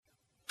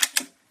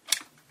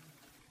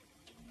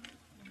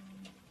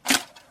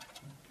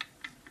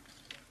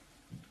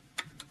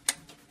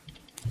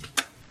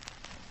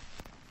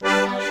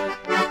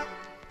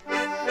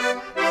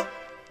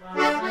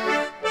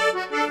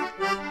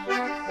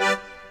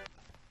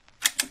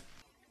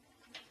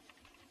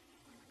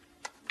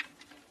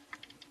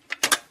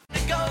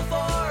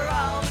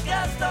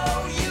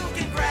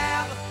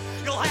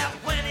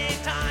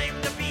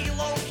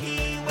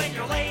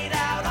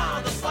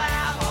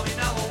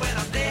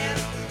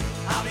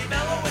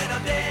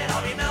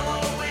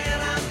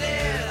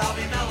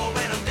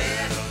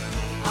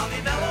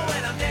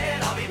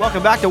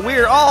Welcome back to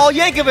Weird Al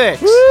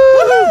Yankovic.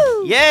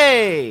 Woo!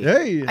 Yay!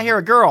 Hey. I hear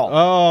a girl.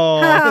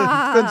 Oh,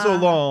 it's been so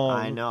long.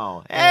 I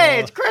know. Hey,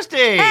 it's Christy.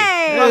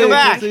 Hey, Welcome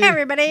back. Christy. Hey,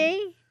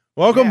 everybody.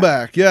 Welcome Yeah.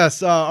 back.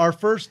 Yes, our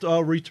first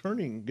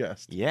returning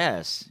guest.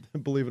 Yes.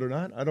 Believe it or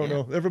not, I don't Yeah.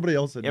 know. Everybody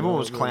else said Everyone no.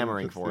 was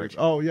clamoring for it.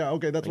 Oh yeah,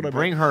 okay, that's Like, what I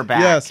bring meant. her back.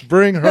 Yes,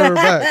 bring her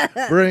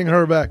back. Bring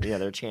her back. Yeah,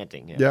 they're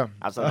chanting. Yeah.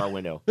 Outside our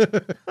window.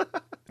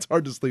 It's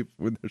hard to sleep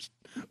when there's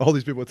all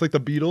these people. It's like the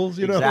Beatles,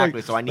 you know. Exactly.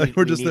 Like, So I need. like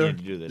we're we just needed there. to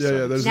do this. Yeah, So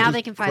yeah. There's Now just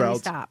they can finally crowds.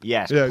 stop.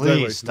 Yes. Yeah, please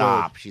exactly.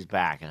 stop. She's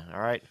back. All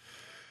right.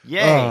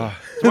 Yay. Ah.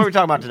 So what are we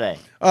talking about today?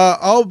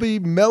 I'll be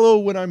mellow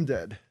when I'm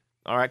dead.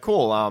 All right.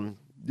 Cool.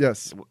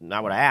 Yes.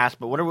 Not what I asked,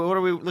 but what are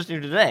we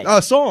listening to today?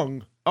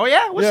 Song. Oh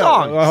yeah. What Yeah,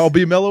 song? I'll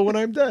be mellow when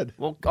I'm dead.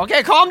 Well,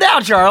 okay. Calm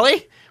down,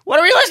 Charlie. What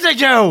are we listening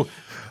to?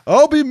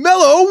 I'll be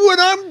mellow when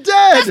I'm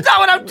That's dead. not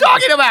what I'm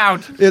talking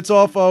about. It's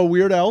off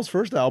Weird Al's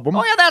first album.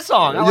 Oh yeah, that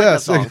song. I like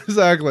yes, that song.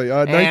 exactly.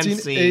 And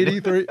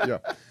 1983.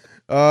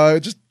 Yeah.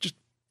 Just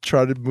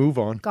try to move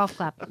on. Golf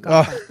clap.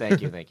 Golf clap.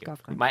 Thank you.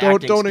 Golf clap. My Don't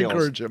acting skills.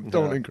 encourage him.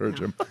 Don't No. encourage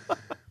him.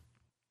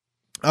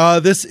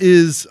 This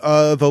is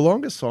the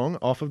longest song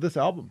off of this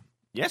album,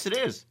 Yes, it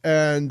is.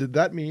 and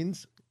that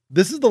means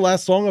this is the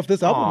last song off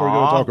this album we're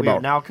going to talk We have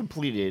about. now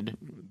completed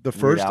The Weird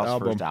first Al's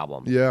album. first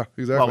album. Yeah,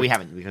 exactly. Well, we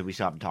haven't because we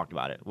still haven't talked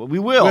about it. Well, we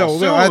will Well,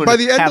 soon by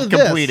the end have of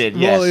this. completed.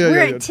 Well, Yes. yeah.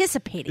 We're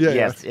anticipating. Yeah,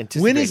 Yes, yeah.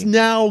 anticipating. When is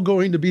now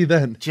going to be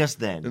then? Just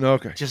then.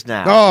 Okay. Just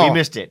now. Oh. We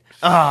missed it.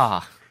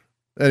 Ah.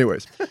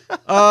 Anyways,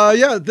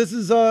 yeah, this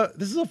is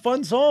a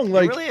fun song. It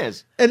Like, really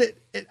is. and it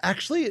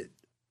actually,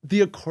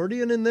 the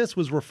accordion in this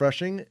was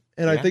refreshing,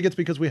 and I Yeah. think it's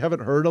because we haven't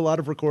heard a lot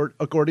of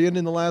accordion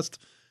in the last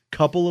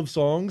couple of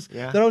songs.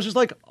 Yeah. That I was just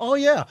like, oh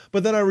yeah.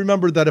 But then I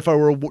remembered that if I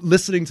were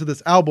listening to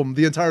this album,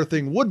 the entire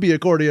thing would be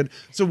accordion,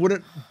 so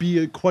wouldn't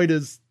be quite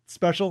as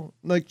special.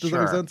 Like, does that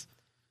make Sure. sense?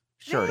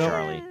 Sure, Yeah.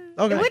 Charlie.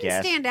 Okay. It wouldn't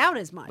guess. stand out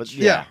as much. But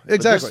Yeah, But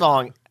exactly. this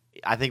song,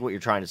 I think what you're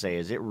trying to say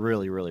is it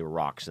really, really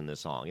rocks in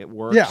this song. It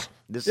works. Yeah.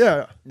 This,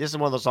 Yeah. This is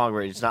one of those songs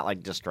where it's not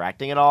like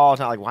distracting at all. It's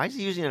not like, why is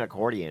he using an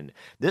accordion?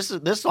 This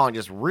song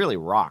just really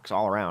rocks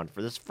all around.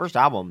 For this first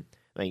album,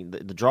 I mean,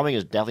 the drumming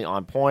is definitely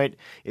on point.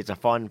 It's a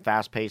fun,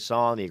 fast-paced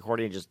song. The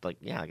accordion just like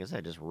I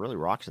said, just really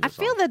rocks in I this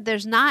feel song. that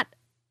there's not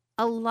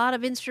a lot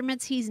of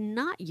instruments he's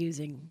not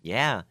using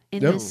Yeah.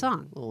 in Yep. this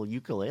song. Little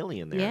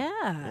ukulele in there.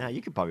 Yeah, Yeah,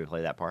 you could probably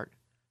play that part.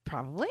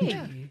 probably.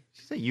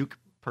 She's a uke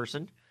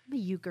person. I'm a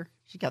euchre,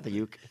 She got the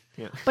uke.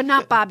 Yeah. but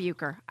not Bob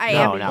Euchre. I No,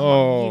 am a not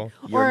Bob.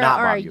 You're or, not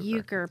or Bob a Euchre.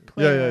 euchre Yeah,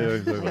 player, yeah,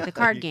 exactly. like the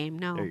card game.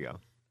 No, There you go.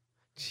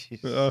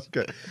 Jesus.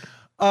 Okay.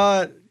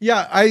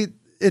 Yeah,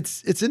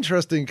 it's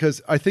interesting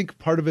because I think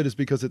part of it is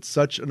because it's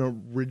such an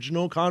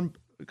original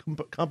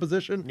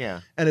composition,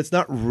 Yeah. and it's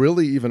not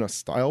really even a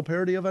style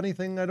parody of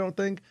anything. I don't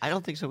think I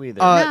don't think so either.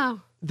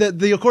 no.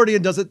 the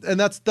accordion does it, and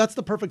that's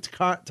the perfect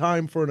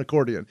time for an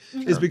accordion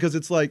is because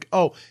it's like,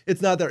 oh,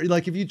 it's not there.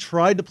 Like if you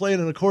tried to play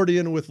an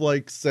accordion with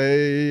like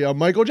say a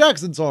Michael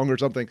Jackson song or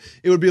something,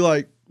 it would be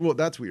like, well,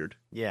 that's weird.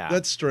 yeah.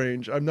 That's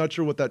strange. I'm not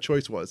sure what that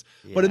choice was.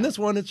 But in Yeah. this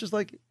one, it's just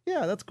like,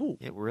 yeah, that's cool.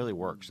 It really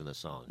works in the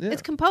song. Yeah.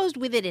 It's composed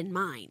with it in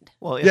mind.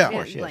 Well, Yeah. of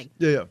course, Yeah, yes. like-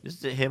 Yeah.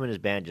 This is him and his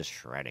band just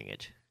shredding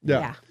it.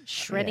 Yeah.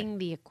 shredding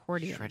the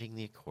accordion. Shredding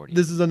the accordion.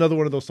 This is another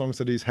one of those songs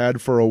that he's had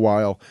for a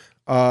while.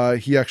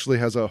 He actually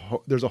has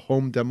there's a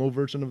home demo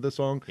version of this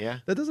song. Yeah.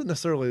 That doesn't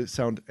necessarily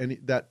sound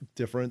that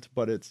different,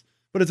 but it's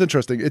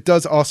interesting. It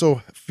does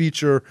also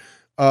feature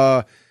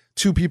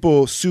two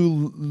people,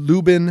 Sue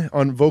Lubin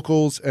on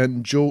vocals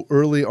and Joe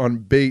Early on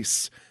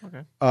bass.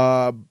 Okay.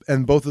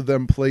 And both of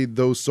them played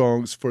those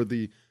songs for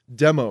the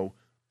demo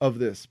of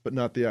this, but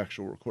not the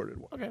actual recorded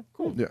one. Okay,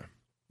 cool. Yeah.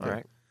 All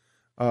right.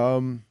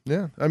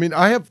 Yeah. I mean,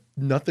 I have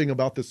nothing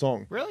about this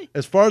song. Really?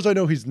 As far as I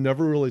know, he's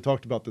never really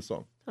talked about this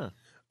song.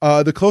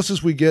 Huh. The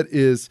closest we get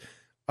is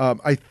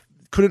I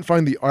couldn't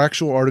find the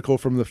actual article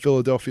from the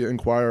Philadelphia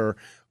Inquirer,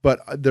 but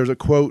there's a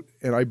quote,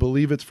 and I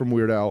believe it's from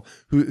Weird Al,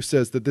 who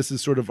says that this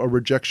is sort of a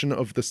rejection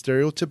of the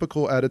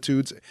stereotypical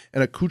attitudes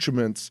and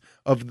accoutrements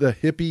of the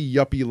hippie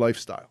yuppie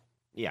lifestyle,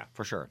 Yeah,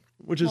 for sure.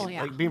 which is Well,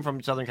 yeah. Like being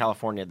from Southern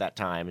California at that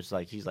time, it's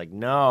like he's like,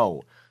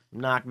 no,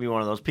 I'm not gonna be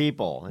one of those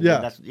people. And Yeah.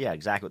 that's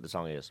exactly what the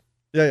song is.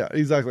 yeah,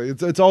 exactly.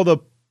 It's all the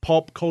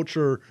pop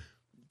culture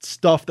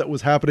stuff that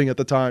was happening at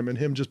the time, and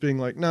him just being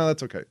like, no,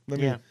 that's okay.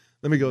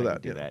 Let me go I that.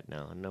 can do you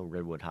know. that. No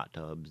Redwood hot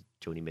tubs,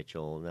 Joni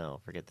Mitchell.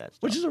 No, forget that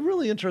stuff. Which is a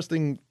really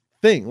interesting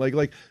thing. Like,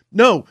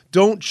 no,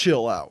 don't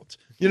chill out.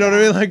 You know what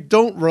I mean? Like,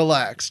 don't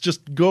relax.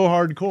 Just go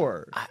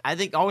hardcore. I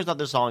think I always thought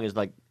this song is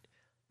like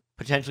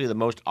potentially the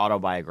most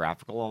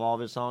autobiographical of all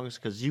of his songs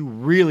because you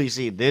really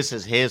see this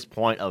is his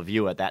point of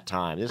view at that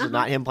time. This is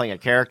not him playing a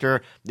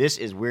character. This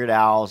is Weird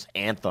Al's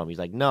anthem. He's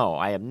like, no,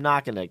 I am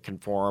not going to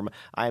conform.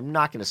 I am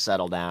not going to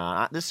settle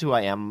down. This is who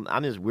I am.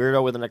 I'm this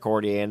weirdo with an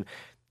accordion.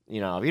 You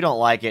know, if you don't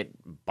like it,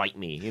 bite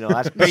me. You know,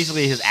 that's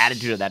basically his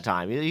attitude at that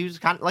time. He was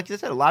kind of, like I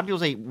said, a lot of people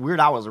say Weird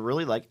Al was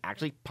really like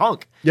actually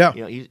punk. Yeah.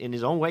 You know, in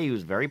his own way, he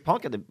was very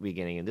punk at the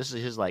beginning, and this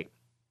is his like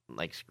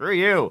screw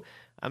you.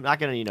 I'm not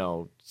gonna,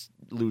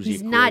 lose you.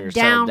 He's not career,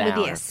 down settle with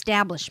the down.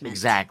 establishment.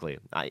 Exactly.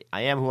 I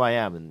am who I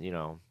am,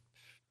 and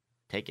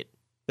take it.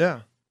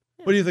 Yeah.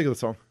 What do you think of the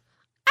song?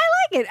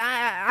 Like it.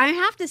 I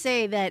have to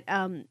say that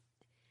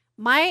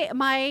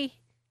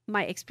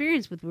my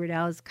experience with Weird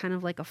Al is kind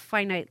of like a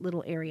finite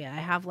little area. I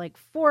have like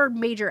 4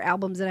 major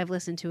albums that I've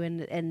listened to,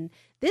 and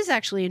this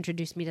actually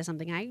introduced me to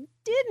something I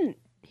didn't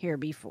hear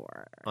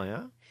before. Oh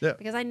yeah.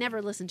 Because I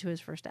never listened to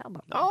his first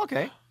album. Oh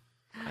okay.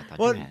 I thought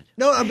Well, you had.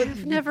 no, I've but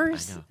never. know.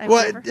 I've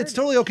well, never it's heard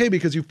totally okay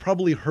because you've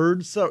probably heard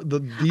these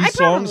songs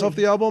probably- off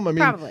the album. I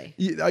mean, Probably.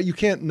 you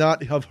can't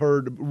not have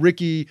heard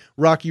Ricky,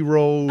 Rocky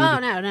Road, Oh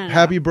no.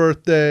 Happy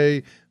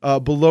Birthday,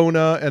 Bologna,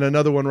 and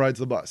another one rides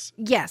the bus.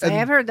 Yes, and- I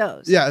have heard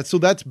those. Yeah, so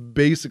that's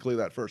basically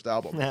that first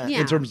album Yeah.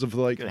 Yeah. in terms of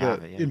like Could the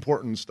have it, yeah.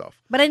 important stuff.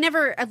 But I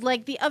never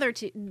like the other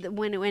two.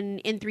 When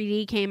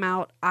In3D came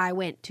out, I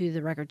went to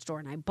the record store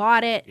and I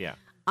bought it. Yeah.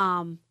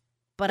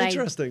 But I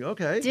Interesting.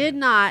 Okay. did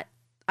not.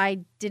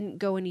 I didn't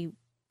go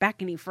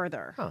back any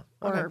further Huh.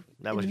 or Okay.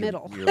 That in was the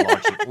middle. your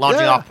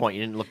launching Yeah. off point.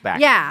 You didn't look back.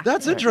 Yeah.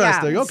 That's Right.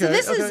 interesting. Yeah. Okay. So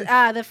this okay.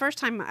 is the first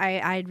time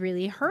I'd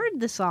really heard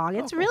the song.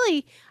 It's cool.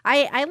 really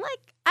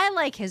I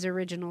like his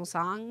original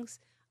songs.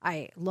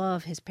 I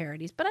love his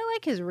parodies, but I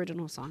like his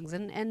original songs,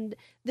 and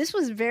this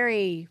was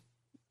very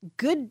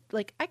good.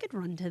 Like I could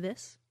run to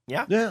this.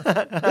 Yeah. Yeah.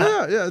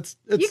 Yeah. It's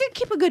You could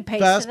keep a good pace.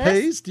 fast to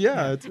this, paced.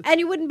 Yeah. It's, and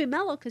you wouldn't be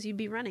mellow because you'd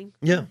be running.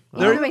 yeah.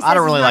 Well, Everybody says I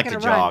don't he's really not like to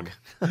gonna run.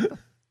 jog.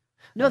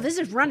 No, this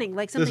is running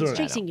like something's one-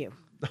 chasing you.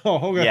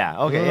 Oh, okay. Yeah,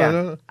 okay,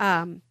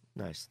 yeah.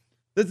 Nice.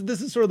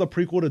 This is sort of the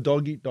prequel to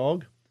Dog Eat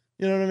Dog.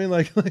 You know what I mean?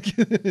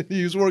 Like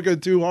he's working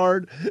too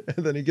hard,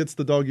 and then he gets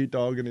the Dog Eat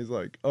Dog, and he's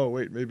like, "Oh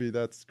wait, maybe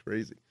that's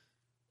crazy."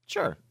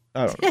 Sure.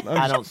 I don't know.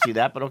 I don't see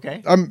that, but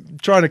okay. I'm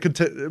trying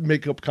to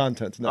make up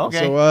content now. Okay.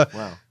 So, Wow.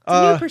 It's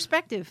a new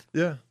perspective.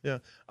 yeah.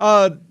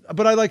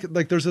 But I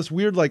like there's this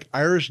weird like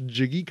Irish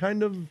jiggy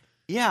kind of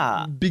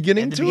Yeah.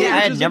 beginning And to yeah, it. I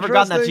which had is never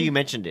gotten that till interesting. you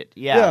mentioned it.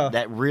 Yeah, Yeah.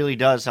 that really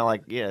does sound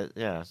like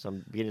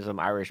some beginning of some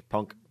Irish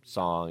punk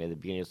song at the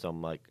beginning of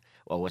some like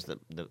what's the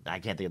I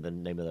can't think of the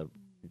name of the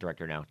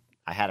director now.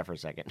 I had it for a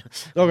second.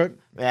 Okay.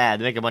 Yeah,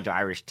 they make a bunch of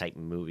Irish type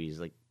movies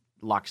like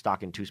Lock,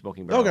 Stock, and Two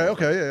Smoking Barrels.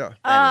 Okay. Yeah.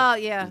 Oh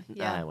yeah.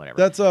 Whatever.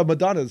 That's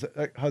Madonna's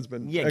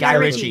husband. Yeah, ex- Guy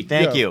Ritchie. Ritchie.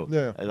 Thank Yeah, you.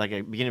 yeah. Like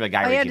a beginning of a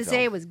Guy All Ritchie you had to film.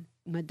 say was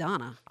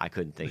Madonna. I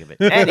couldn't think of it.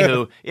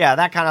 Anywho, yeah,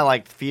 that kind of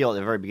like feel at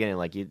the very beginning,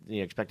 like you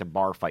expect a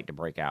bar fight to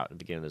break out at the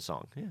beginning of the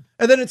song. Yeah.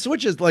 And then it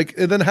switches,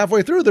 and then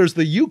halfway through, there's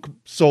the uke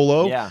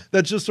solo. Yeah.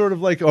 That's just sort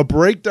of like a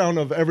breakdown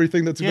of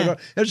everything that's going Yeah. on.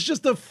 It's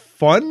just a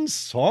fun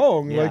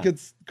song. Yeah. Like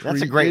it's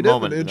That's a great creative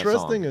moment and in the song.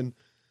 interesting, and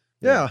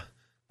yeah,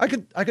 I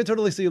could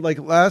totally see like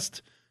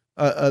last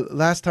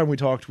time we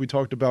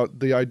talked about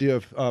the idea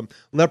of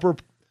leper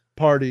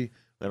party,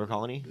 Leper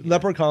Colony?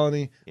 leper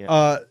colony,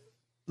 Yeah.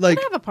 like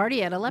I have a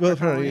party at a leper leper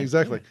colony. colony,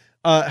 exactly.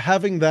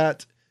 Having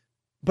that,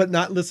 but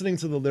not listening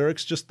to the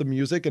lyrics, just the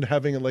music, and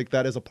having it like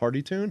that as a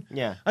party tune.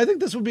 Yeah. I think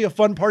this would be a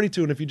fun party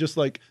tune if you just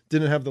like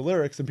didn't have the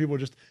lyrics and people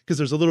just because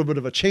there's a little bit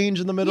of a change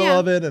in the middle Yeah.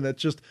 of it and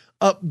it's just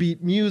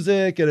upbeat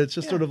music and it's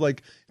just Yeah. sort of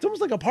like it's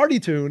almost like a party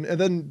tune and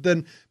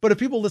then but if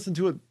people listen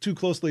to it too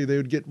closely they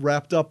would get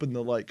wrapped up in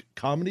the like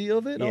comedy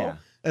of it all. Yeah.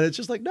 And it's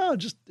just like no,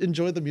 just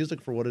enjoy the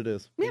music for what it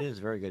is. It is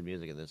very good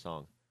music in this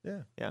song.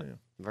 Yeah. Yeah. I'm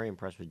very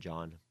impressed with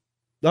John.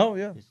 Oh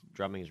yeah. His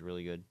drumming is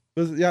really good.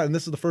 Yeah, and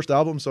this is the first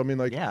album so I mean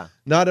like Yeah.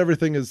 not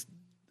everything is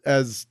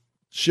as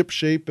ship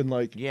shape and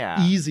like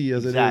Yeah, easy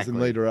as it is exactly. in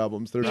later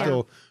albums. They're Yeah.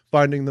 still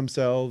finding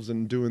themselves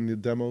and doing the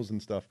demos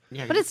and stuff.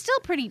 Yeah. But it's still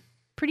pretty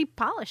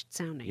polished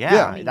sounding.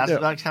 Yeah, Yeah. that's Yeah.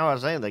 that's how I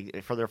was saying.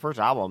 Like for their first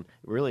album,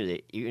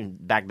 really, even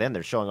back then,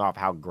 they're showing off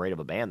how great of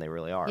a band they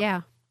really are.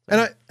 Yeah.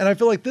 And I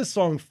feel like this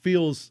song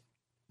feels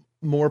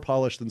more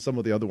polished than some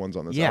of the other ones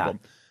on this Yeah, album.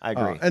 I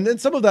agree. And then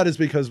some of that is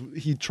because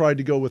he tried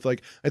to go with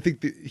like I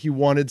think he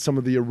wanted some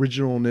of the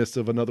originalness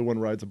of Another One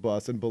Rides a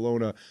Bus and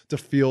Bologna to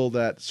feel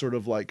that sort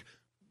of like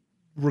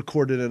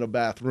recorded in a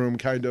bathroom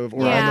kind of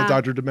or on Yeah. the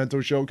Dr.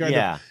 Demento show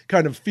Yeah.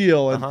 kind of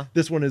feel. And Uh-huh.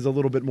 this one is a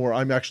little bit more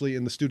I'm actually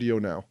in the studio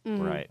now.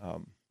 Mhm. Right.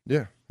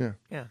 Yeah.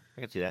 Yeah,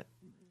 I can see that.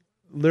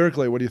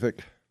 Lyrically, what do you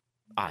think?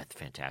 Ah, it's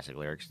fantastic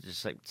lyrics.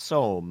 Just like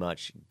so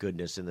much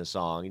goodness in the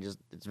song.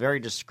 It's very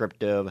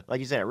descriptive. Like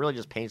you said, it really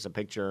just paints a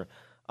picture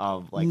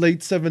of like Late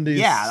 70s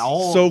yeah, the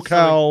whole SoCal.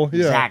 sort of-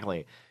 Yeah.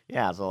 exactly.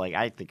 Yeah, so like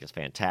I think it's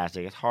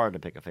fantastic. It's hard to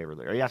pick a favorite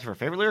lyric. Are you asking for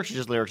favorite lyrics or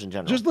just lyrics in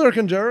general? Just lyric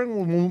and Jared,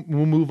 we'll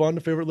move on to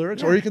favorite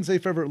lyrics. Yeah. Or you can say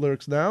favorite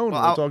lyrics now and Well,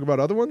 we'll I'll- talk about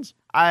other ones.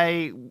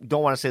 I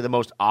don't want to say the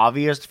most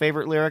obvious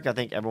favorite lyric. I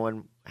think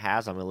everyone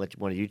has. I'm going to let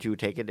one of you two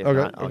take it. If Okay,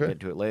 not, I'll okay.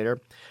 get to it later.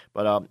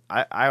 But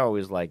I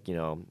always like,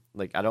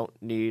 like I don't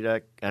need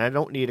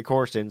a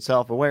course in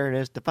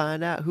self-awareness to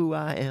find out who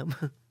I am.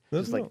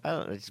 That's Just like, not- I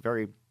don't know, it's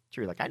very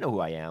true. Like I know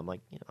who I am.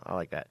 Like, I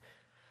like that.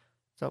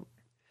 So,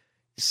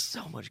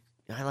 so much.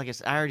 I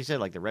already said,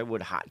 like the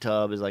Redwood hot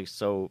tub is like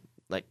so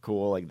like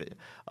cool. Like the,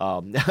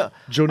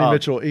 Joni Oh,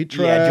 Mitchell,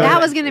 8-track. yeah, Joni-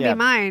 That was going to Yeah. be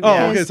mine. Oh,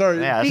 because- okay, sorry.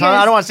 yeah. So Because-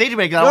 I don't want to say too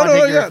many because I No, don't want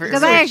no, to take yeah. your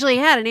Because I actually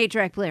had an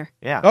 8-track player.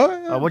 yeah. Oh,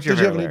 yeah. What's your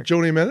Did you have favorite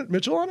any Joni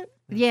Mitchell on it?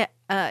 Yeah,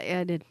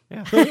 I did.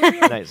 lyric?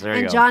 Nice. There you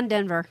And go. John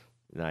Denver.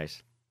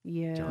 Nice.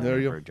 Yeah. Johnny There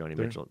you or go. Joni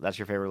There. Mitchell. That's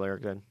your favorite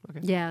lyric then? Okay.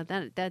 Yeah,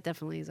 that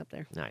definitely is up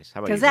there. Nice. How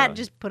about you? Because that Joe?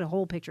 just put a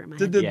whole picture in my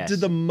Did head. the Yes.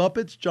 did the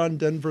Muppets John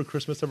Denver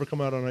Christmas ever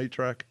come out on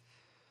 8-track?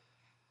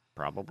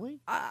 Probably.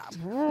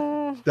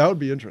 That would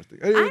be interesting.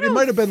 I It don't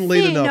might have been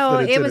late think- enough. No,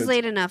 that it it was didn't.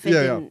 late enough. It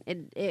Yeah, yeah.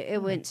 didn't.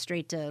 It went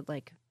straight to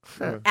like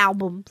Yeah.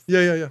 albums.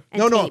 Yeah. And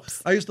No.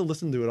 tapes. I used to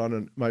listen to it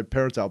on my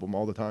parents' album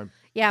all the time.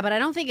 Yeah, but I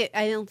don't think it.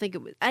 I don't think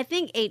it was. I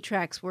think 8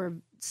 tracks were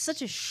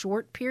such a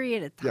short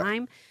period of Yeah.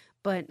 time.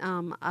 But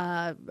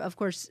of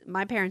course,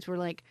 my parents were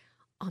like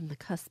on the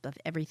cusp of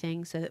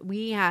everything. So that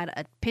we had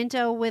a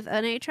Pinto with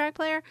an 8-track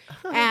player,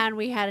 and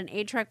we had an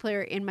 8-track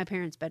player in my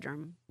parents'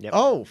 bedroom. Yep.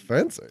 Oh,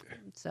 fancy.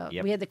 So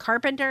Yep. we had the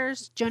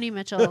Carpenters, Joni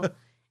Mitchell,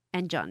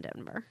 and John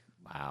Denver.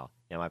 Wow.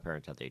 Yeah, my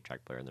parents had the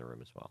 8-track player in their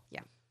room as well.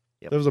 Yep.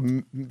 That was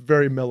a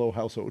very mellow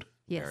household.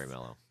 Yes. Very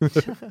mellow.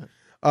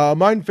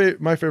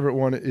 My favorite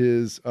one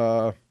is.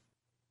 I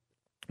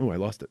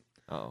lost it.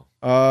 Oh.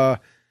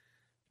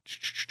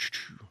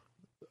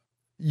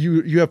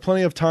 You have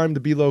plenty of time to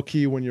be low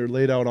key when you're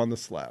laid out on the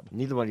slab.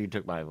 Neither one of you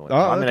took my one. Oh,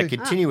 So I'm going okay. to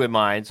continue with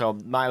mine. So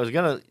I was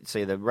going to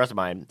say the rest of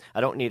mine.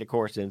 I don't need a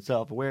course in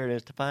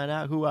self-awareness to find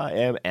out who I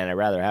am, and I'd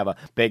rather have a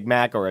Big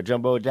Mac or a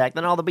Jumbo Jack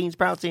than all the bean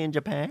sprouts in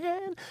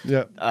Japan.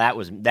 Yeah.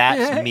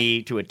 That's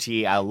me to a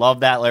T. I love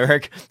that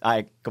lyric.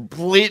 I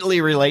completely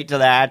relate to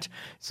that.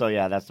 So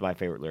yeah, that's my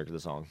favorite lyric of the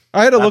song.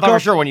 I had to I look thought for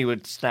up. sure when you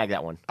would snag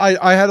that one.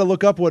 I had to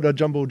look up what a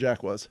jumbo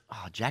jack was.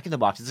 Oh, Jack in the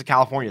Box. It's a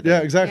California thing.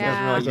 Yeah, exactly.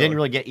 Yeah. You didn't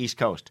really get East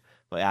Coast.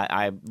 But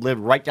I lived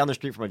right down the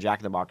street from a Jack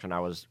in the Box when I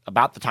was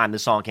about the time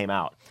this song came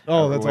out.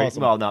 Oh, that's Or-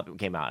 awesome. Well, not it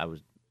came out. I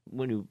was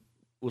when he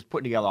was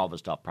putting together all of his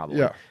stuff probably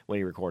Yeah. when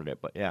he recorded it.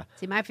 But yeah,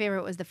 See, my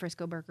favorite was the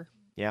Frisco Burger.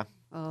 yeah,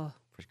 Oh,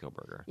 Frisco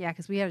Burger. yeah,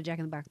 because we had a Jack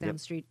in the Box down Yep. the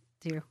street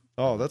too.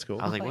 Oh, that's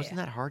cool. I was like, Oh, wasn't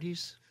yeah. that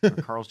Hardee's or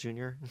Carl's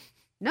Jr.?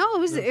 No, it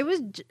was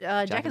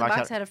Jack in the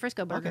Box had a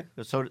Frisco Burger.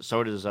 Okay,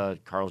 so does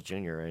Carl's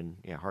Jr. and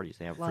yeah Hardee's.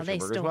 They have Well, Frisco they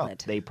Burger as stole well.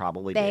 it. They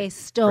probably They did.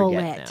 stole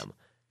Forget it. them,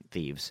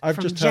 thieves. I've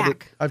from just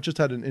Jack.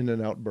 had an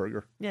In-N-Out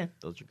burger. Yeah,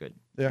 those are good.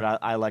 Yeah. But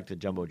I liked the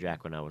Jumbo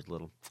Jack when I was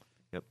little.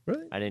 Yep.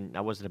 Really?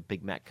 I wasn't a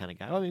Big Mac kind of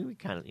guy. I mean, we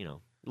kind of,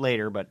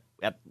 later, but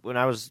when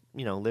I was,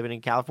 living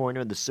in California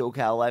with the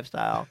SoCal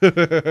lifestyle,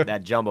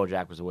 that Jumbo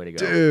Jack was the way to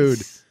go. Dude.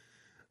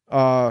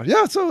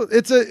 Yeah, so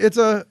it's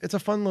a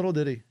fun little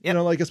ditty. Yep.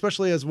 Like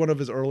especially as one of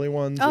his early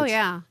ones. Oh it's,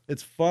 yeah,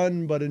 It's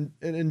fun but and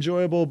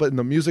enjoyable, but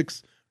the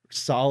music's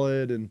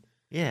solid and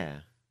Yeah.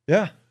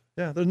 yeah.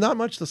 There's not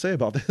much to say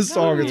about this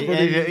song. It's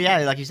pretty Yeah,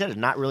 like you said, it's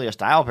not really a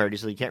style parody,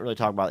 so you can't really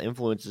talk about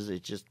influences.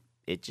 It's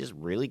just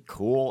really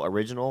cool,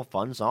 original,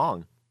 fun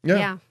song.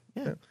 yeah.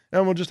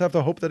 And we'll just have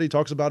to hope that he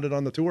talks about it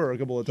on the tour a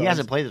couple of times. He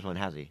hasn't played this one,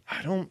 has he?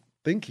 I don't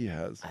think he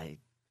has. I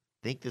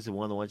think this is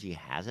one of the ones he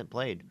hasn't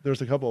played.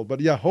 There's a couple, but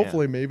yeah,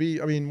 hopefully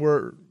maybe. I mean,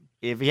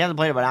 If he hasn't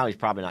played it by now, he's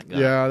probably not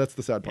gonna. yeah, that's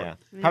the sad part.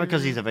 Yeah. Probably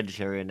because he's a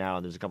vegetarian now,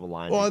 and there's a couple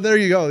lines. Well, there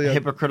you go. Yeah.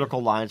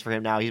 Hypocritical lines for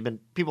him now.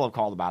 People have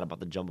called about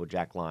the Jumbo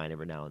Jack line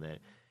every now and then.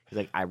 He's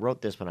like, I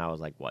wrote this when I was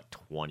like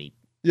 20.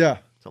 Yeah.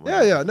 Something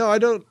like that. Yeah. No, I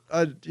don't.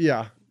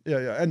 Yeah.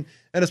 And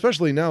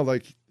especially now,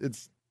 like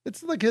it's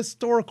like a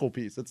historical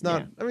piece. It's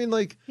not. Yeah. I mean,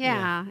 like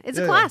yeah, it's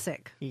Yeah, a yeah.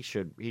 classic. He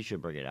should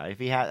bring it out. If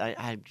he had,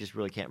 I just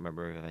really can't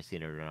remember if I've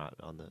seen it or not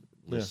on the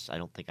list. I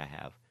don't think I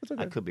have. It's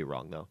okay. I could be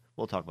wrong though.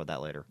 We'll talk about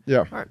that later. Yeah.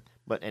 All right.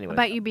 But anyway.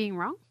 About you being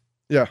wrong.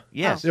 Yeah.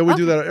 Yes. Yeah, we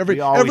do Okay. that every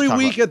We always talk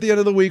week about- at the end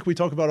of the week. We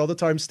talk about all the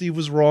time Steve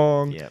was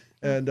wrong, Yep.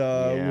 and we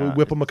Yeah.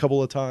 whip him a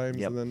couple of times,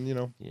 Yep. and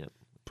then Yep.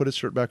 put his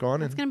shirt back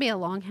on. It's And gonna be a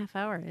long half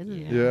hour, isn't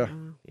it? Yeah.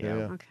 Oh, Yeah.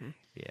 Yeah. Okay.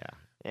 Yeah.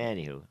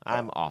 Anywho,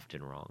 I'm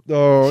often wrong.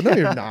 oh no,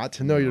 you're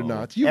not. No, you're No.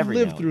 not. You've Every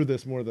lived now through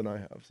this more than I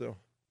have. So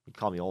You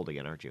call me old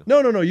again, aren't you?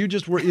 no. You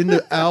just were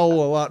into Al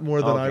a lot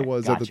more than I Okay,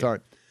 was at the gotcha.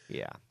 time.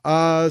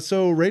 Yeah.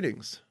 So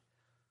ratings.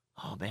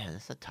 Oh man,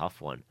 that's a tough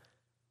one.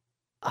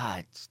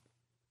 It's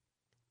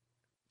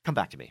come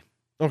back to me.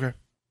 Okay.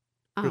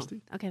 Oh,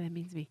 Christy? okay, that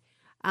means me.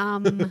 I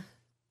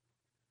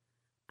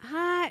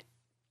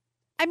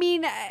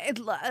mean,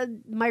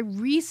 my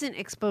recent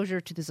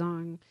exposure to the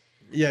song,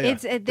 Yeah.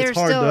 it's there's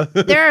hard still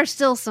to- there are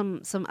still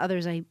some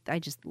others I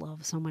just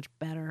love so much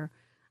better.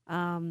 Where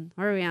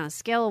are we on a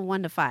scale of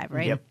 1 to 5,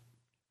 right? Yep.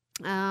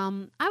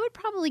 I would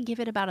probably give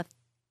it about a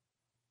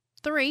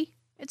 3.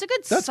 It's a good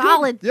That's good.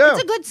 solid. Yeah.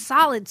 It's a good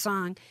solid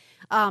song.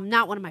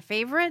 Not one of my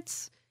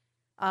favorites,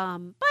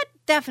 but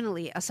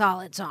definitely a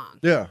solid song.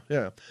 Yeah.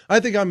 I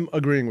think I'm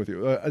agreeing with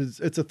you.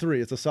 It's a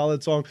 3. It's a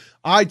solid song.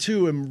 I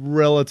too am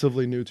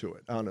relatively new to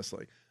it,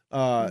 honestly.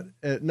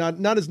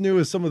 Not as new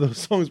as some of those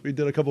songs we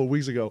did a couple of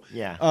weeks ago.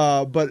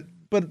 Yeah. But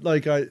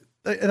like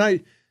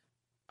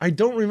I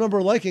don't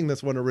remember liking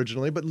this one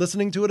originally, but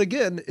listening to it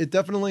again, it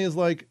definitely is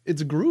like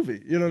it's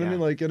groovy. You know what I Yeah. mean?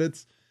 Like, and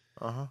it's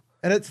Uh-huh.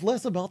 and it's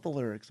less about the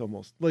lyrics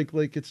almost. Like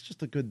it's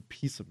just a good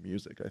piece of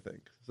music, I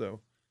think. So.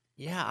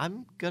 Yeah,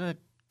 I'm gonna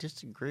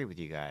disagree with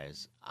you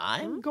guys.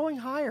 I'm going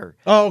higher.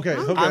 Oh, okay.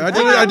 Okay. I'm-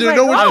 I didn't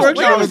know which I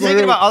direction was I was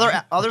thinking going.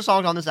 about other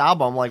songs on this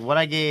album, like what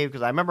I gave,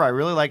 because I remember I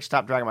really liked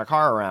 "Stop Dragging My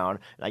Car Around,"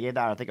 and I gave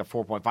that I think a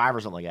 4.5 or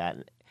something like that.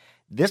 And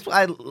this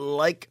I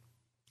like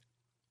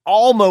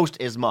almost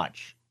as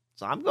much,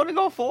 so I'm going to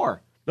go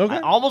 4. Okay. I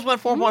almost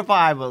went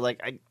 4.5, but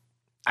like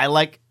I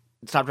like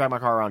Stop Driving My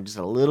Car Around just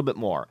a little bit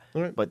more.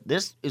 All right. But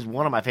this is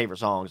one of my favorite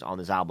songs on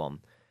this album.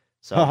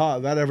 So Haha,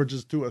 that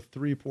averages to a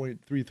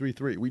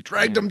 3.333. We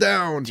dragged them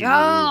down.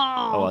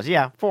 oh, well,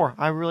 yeah, 4.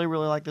 I really,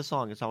 really like this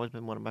song. It's always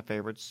been one of my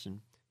favorites. And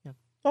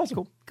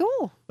Awesome.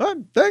 Cool.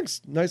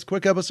 Thanks. Nice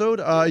quick episode.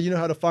 You know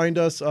how to find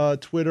us,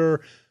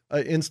 Twitter,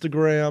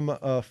 Instagram,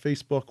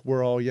 Facebook.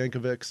 We're all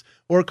Yankovics.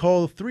 Or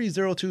call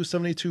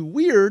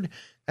 302-72-WEIRD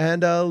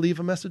and leave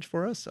a message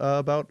for us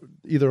about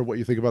either what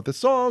you think about this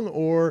song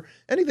or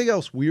anything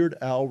else Weird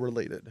Al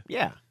related.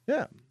 yeah.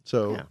 Yeah.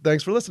 So Yeah.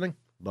 thanks for listening.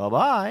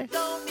 Bye-bye.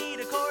 Don't need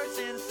a course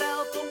in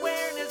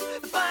self-awareness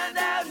to find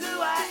out who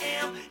I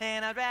am.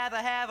 And I'd rather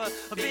have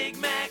a Big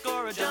Mac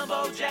or a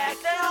Jumbo Jet